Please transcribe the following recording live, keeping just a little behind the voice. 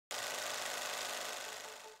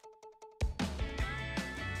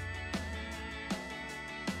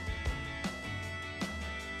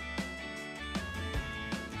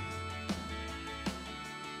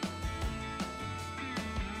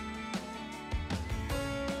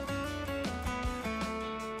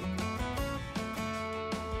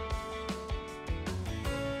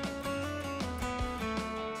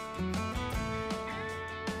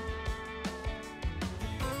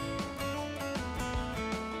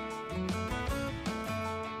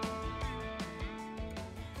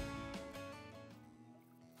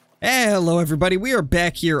Hello everybody, we are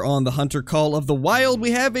back here on the Hunter Call of the Wild.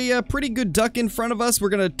 We have a pretty good duck in front of us. We're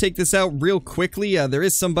gonna take this out real quickly. There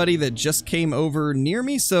is somebody that just came over near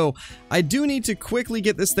me, so I do need to quickly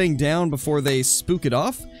get this thing down before they spook it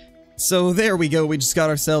off. So there we go, we just got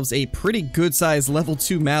ourselves a pretty good sized level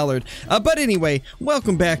 2 mallard. But anyway,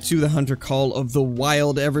 welcome back to the Hunter Call of the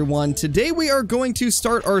Wild, everyone. Today we are going to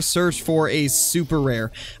start our search for a super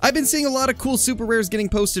rare. I've been seeing a lot of cool super rares getting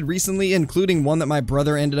posted recently, including one that my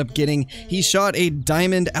brother ended up getting. He shot a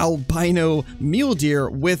diamond albino mule deer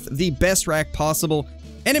with the best rack possible,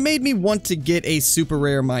 and it made me want to get a super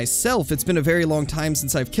rare myself. It's been a very long time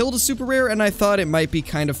since I've killed a super rare, and I thought it might be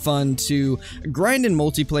kind of fun to grind in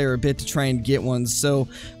multiplayer a bit to try and get one. So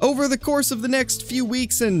over the course of the next few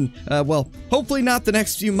weeks and, well, hopefully not the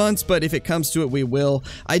next few months, but if it comes to it, we will.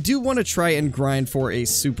 I do want to try and grind for a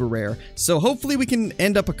super rare. So hopefully we can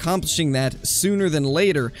end up accomplishing that sooner than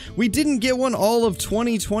later. We didn't get one all of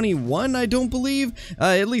 2021, I don't believe.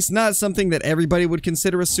 At least not something that everybody would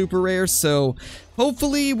consider a super rare, so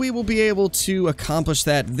hopefully we will be able to accomplish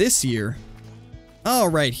that this year.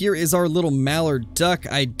 Alright, here is our little mallard duck.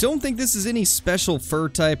 I don't think this is any special fur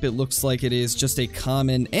type. It looks like it is just a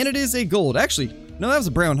common, and it is a gold. Actually, no, that was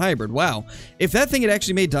a brown hybrid. Wow. If that thing had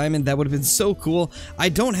actually made diamond, that would have been so cool. I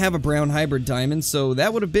don't have a brown hybrid diamond, so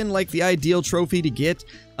that would have been like the ideal trophy to get.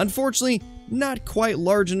 Unfortunately, not quite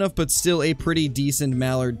large enough, but still a pretty decent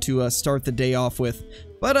mallard to start the day off with.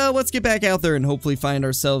 But let's get back out there and hopefully find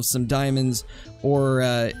ourselves some diamonds, or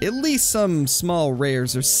at least some small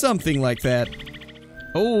rares or something like that.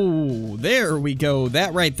 Oh, there we go.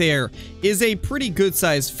 That right there is a pretty good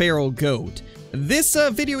sized feral goat. This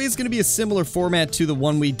video is going to be a similar format to the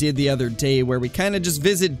one we did the other day, where we kind of just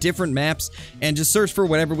visit different maps and just search for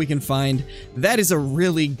whatever we can find. That is a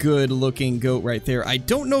really good looking goat right there. I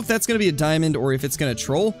don't know if that's going to be a diamond or if it's going to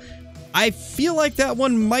troll. I feel like that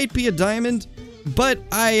one might be a diamond, but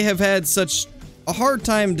I have had such a hard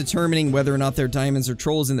time determining whether or not they're diamonds or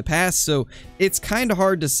trolls in the past, so it's kind of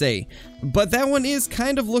hard to say. But that one is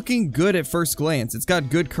kind of looking good at first glance. It's got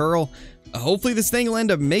good curl. Hopefully this thing will end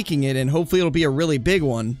up making it, and hopefully it'll be a really big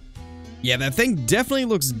one. Yeah, that thing definitely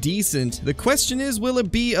looks decent. The question is, will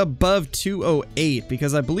it be above 208?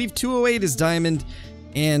 Because I believe 208 is diamond,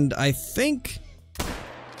 and I think,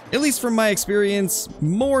 at least from my experience,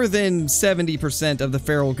 more than 70% of the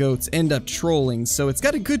feral goats end up trolling, so it's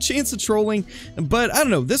got a good chance of trolling, but I don't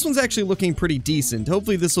know, this one's actually looking pretty decent.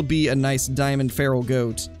 Hopefully this will be a nice diamond feral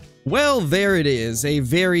goat. Well, there it is, a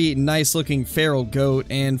very nice looking feral goat,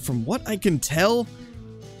 and from what I can tell,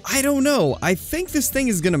 I don't know, I think this thing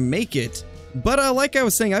is gonna make it. But like I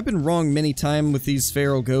was saying, I've been wrong many times with these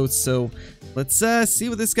feral goats, so let's see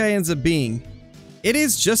what this guy ends up being. It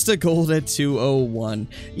is just a gold at 201.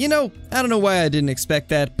 You know, I don't know why I didn't expect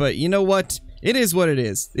that, but you know what? It is what it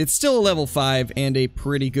is. It's still a level 5 and a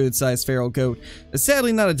pretty good sized feral goat.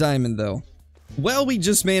 Sadly not a diamond though. Well, we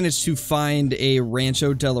just managed to find a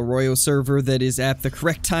Rancho del Arroyo server that is at the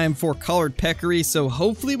correct time for collared peccary, so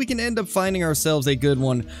hopefully we can end up finding ourselves a good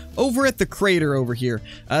one over at the crater over here.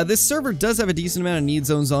 This server does have a decent amount of need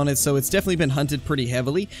zones on it, so it's definitely been hunted pretty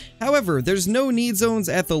heavily. However, there's no need zones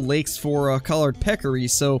at the lakes for collared peccary,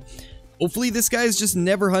 so hopefully this guy's just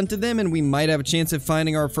never hunted them and we might have a chance at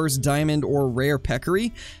finding our first diamond or rare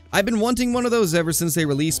peccary. I've been wanting one of those ever since they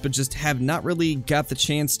released, but just have not really got the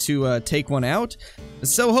chance to take one out.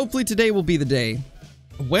 So hopefully today will be the day.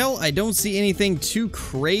 Well, I don't see anything too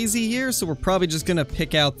crazy here, so we're probably just gonna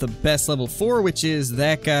pick out the best level 4, which is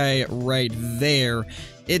that guy right there.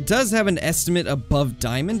 It does have an estimate above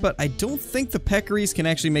diamond, but I don't think the peccaries can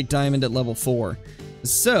actually make diamond at level 4.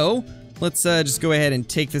 So let's just go ahead and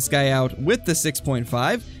take this guy out with the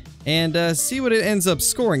 6.5 and see what it ends up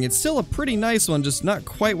scoring. It's still a pretty nice one, just not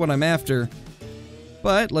quite what I'm after.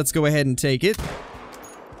 But let's go ahead and take it.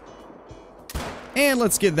 And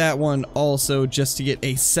let's get that one also, just to get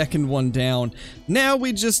a second one down. Now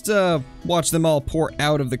we just watch them all pour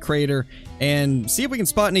out of the crater and see if we can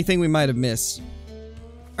spot anything we might have missed.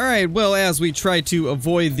 Alright, well, as we try to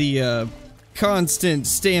avoid the constant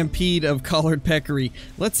stampede of collared peccary,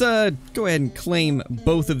 let's go ahead and claim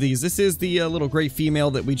both of these. This is the little gray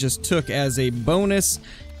female that we just took as a bonus,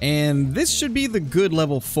 and this should be the good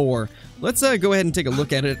level 4. Let's go ahead and take a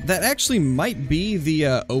look at it. That actually might be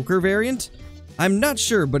the ochre variant. I'm not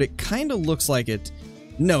sure, but it kind of looks like it.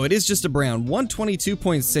 No, it is just a brown.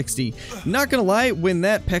 122.60. Not gonna lie, when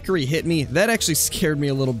that peccary hit me, that actually scared me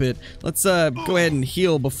a little bit. Let's go ahead and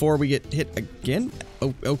heal before we get hit again.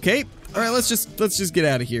 Oh, okay. All right, let's just get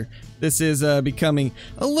out of here. This is becoming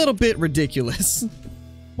a little bit ridiculous.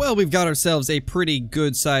 Well, we've got ourselves a pretty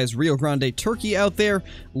good sized Rio Grande turkey out there.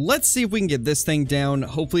 Let's see if we can get this thing down.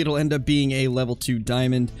 Hopefully it'll end up being a level 2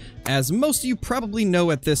 diamond. As most of you probably know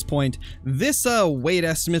at this point, this weight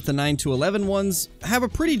estimate, the 9 to 11 ones, have a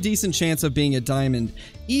pretty decent chance of being a diamond,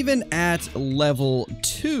 even at level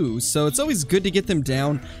 2. So it's always good to get them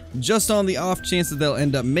down, just on the off chance that they'll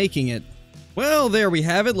end up making it. Well, there we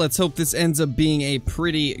have it. Let's hope this ends up being a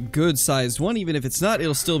pretty good sized one. Even if it's not,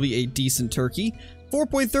 it'll still be a decent turkey.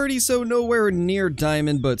 4.30, so nowhere near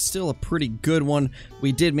diamond, but still a pretty good one.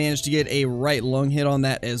 We did manage to get a right lung hit on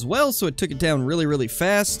that as well, so it took it down really, really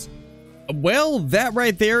fast. Well, that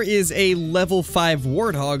right there is a level 5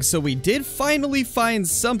 Warthog, so we did finally find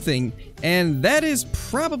something, and that is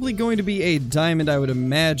probably going to be a diamond, I would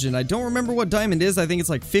imagine. I don't remember what diamond is. I think it's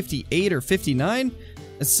like 58 or 59.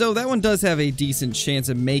 So that one does have a decent chance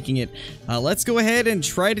of making it. Let's go ahead and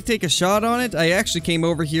try to take a shot on it. I actually came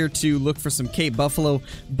over here to look for some Cape Buffalo,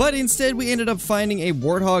 but instead we ended up finding a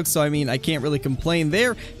Warthog, so I mean, I can't really complain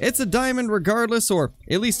there. It's a diamond regardless, or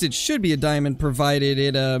at least it should be a diamond provided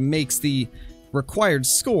it makes the required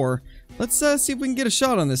score. Let's see if we can get a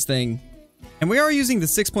shot on this thing. And we are using the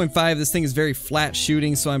 6.5. This thing is very flat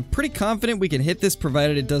shooting, so I'm pretty confident we can hit this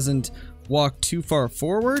provided it doesn't walk too far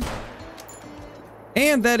forward.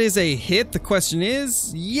 And that is a hit. The question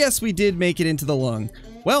is, yes, we did make it into the lung.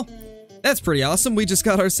 Well, that's pretty awesome. We just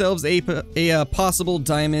got ourselves a possible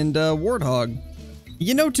diamond Warthog.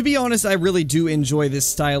 You know, to be honest, I really do enjoy this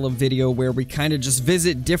style of video where we kind of just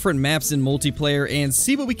visit different maps in multiplayer and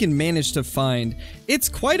see what we can manage to find. It's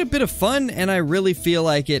quite a bit of fun, and I really feel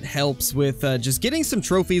like it helps with just getting some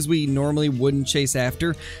trophies we normally wouldn't chase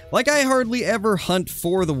after. Like, I hardly ever hunt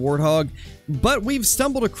for the Warthog, but we've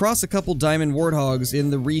stumbled across a couple Diamond Warthogs in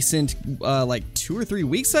the recent, like 2 or 3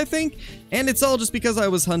 weeks, I think, and it's all just because I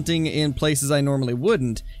was hunting in places I normally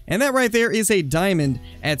wouldn't. And that right there is a diamond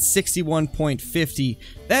at 61.50.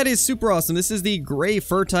 That is super awesome. This is the gray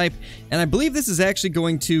fur type, and I believe this is actually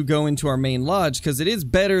going to go into our main lodge, because it is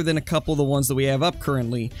better than a couple of the ones that we have up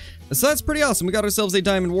currently. So that's pretty awesome. We got ourselves a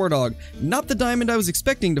Diamond Warthog. Not the diamond I was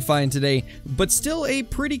expecting to find today, but still a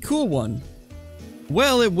pretty cool one.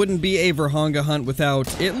 Well, it wouldn't be a Virhonga hunt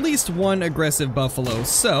without at least one aggressive buffalo,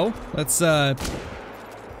 so let's do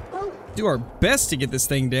our best to get this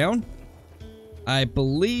thing down. I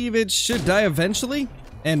believe it should die eventually,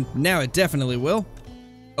 and now it definitely will.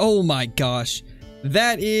 Oh my gosh,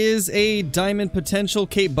 that is a diamond potential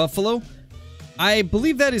Cape Buffalo. I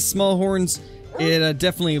believe that is small horns. It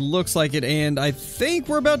definitely looks like it, and I think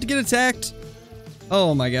we're about to get attacked.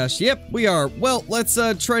 Oh my gosh, yep, we are. Well, let's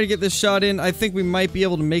try to get this shot in. I think we might be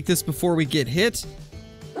able to make this before we get hit.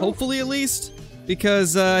 Hopefully, at least.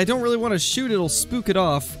 Because I don't really want to shoot, it'll spook it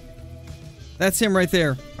off. That's him right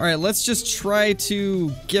there. Alright, let's just try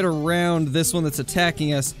to get around this one that's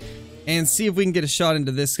attacking us and see if we can get a shot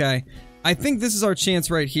into this guy. I think this is our chance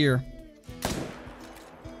right here.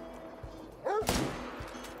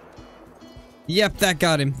 Yep, that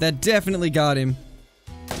got him. That definitely got him.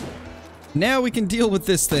 Now we can deal with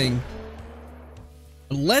this thing.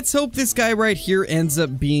 Let's hope this guy right here ends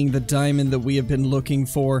up being the diamond that we have been looking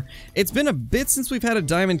for. It's been a bit since we've had a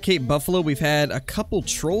diamond Cape Buffalo. We've had a couple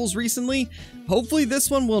trolls recently. Hopefully this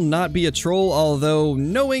one will not be a troll, although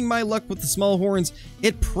knowing my luck with the small horns,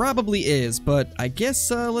 it probably is. But I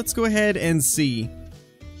guess let's go ahead and see.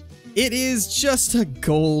 It is just a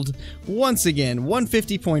gold. Once again,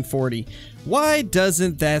 150.40. Why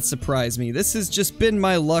doesn't that surprise me? This has just been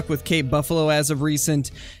my luck with Cape Buffalo as of recent.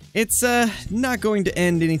 It's not going to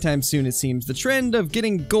end anytime soon, it seems. The trend of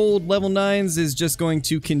getting gold level 9s is just going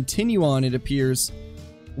to continue on, it appears.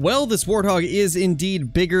 Well, this Warthog is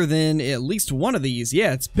indeed bigger than at least one of these.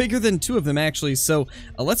 Yeah, it's bigger than 2 of them, actually. So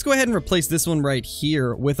let's go ahead and replace this one right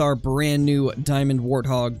here with our brand new Diamond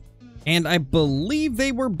Warthog. And I believe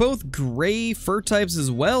they were both gray fur types as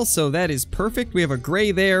well, so that is perfect. We have a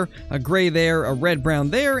gray there, a red-brown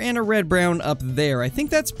there, and a red-brown up there. I think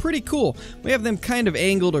that's pretty cool. We have them kind of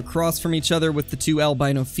angled across from each other with the 2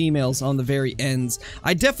 albino females on the very ends.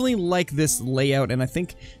 I definitely like this layout, and I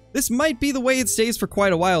think this might be the way it stays for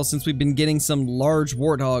quite a while since we've been getting some large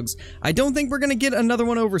Warthogs. I don't think we're going to get another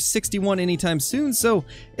one over 61 anytime soon, so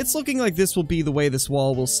it's looking like this will be the way this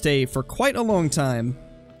wall will stay for quite a long time.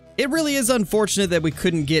 It really is unfortunate that we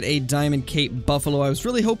couldn't get a Diamond Cape Buffalo. I was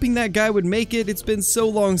really hoping that guy would make it. It's been so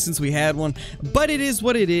long since we had one, but it is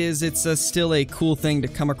what it is. It's still a cool thing to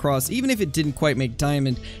come across, even if it didn't quite make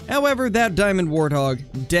Diamond. However, that Diamond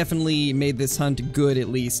Warthog definitely made this hunt good, at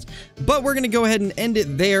least. But we're going to go ahead and end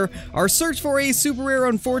it there. Our search for a super rare,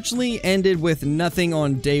 unfortunately, ended with nothing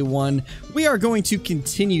on day one. We are going to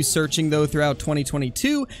continue searching, though, throughout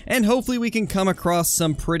 2022, and hopefully we can come across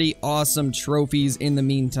some pretty awesome trophies in the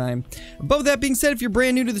meantime. But with that being said, if you're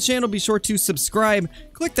brand new to the channel, be sure to subscribe,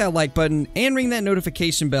 click that like button, and ring that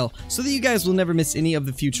notification bell so that you guys will never miss any of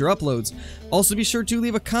the future uploads. Also, be sure to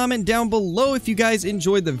leave a comment down below if you guys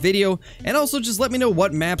enjoyed the video, and also just let me know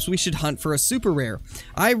what maps we should hunt for a super rare.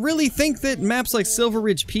 I really think that maps like Silver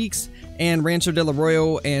Ridge Peaks and Rancho del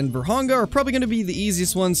Arroyo and Verhonga are probably going to be the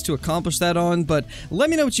easiest ones to accomplish that on, but let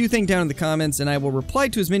me know what you think down in the comments, and I will reply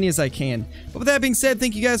to as many as I can. But with that being said,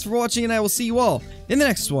 thank you guys for watching, and I will see you all in the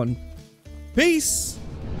next one. Peace!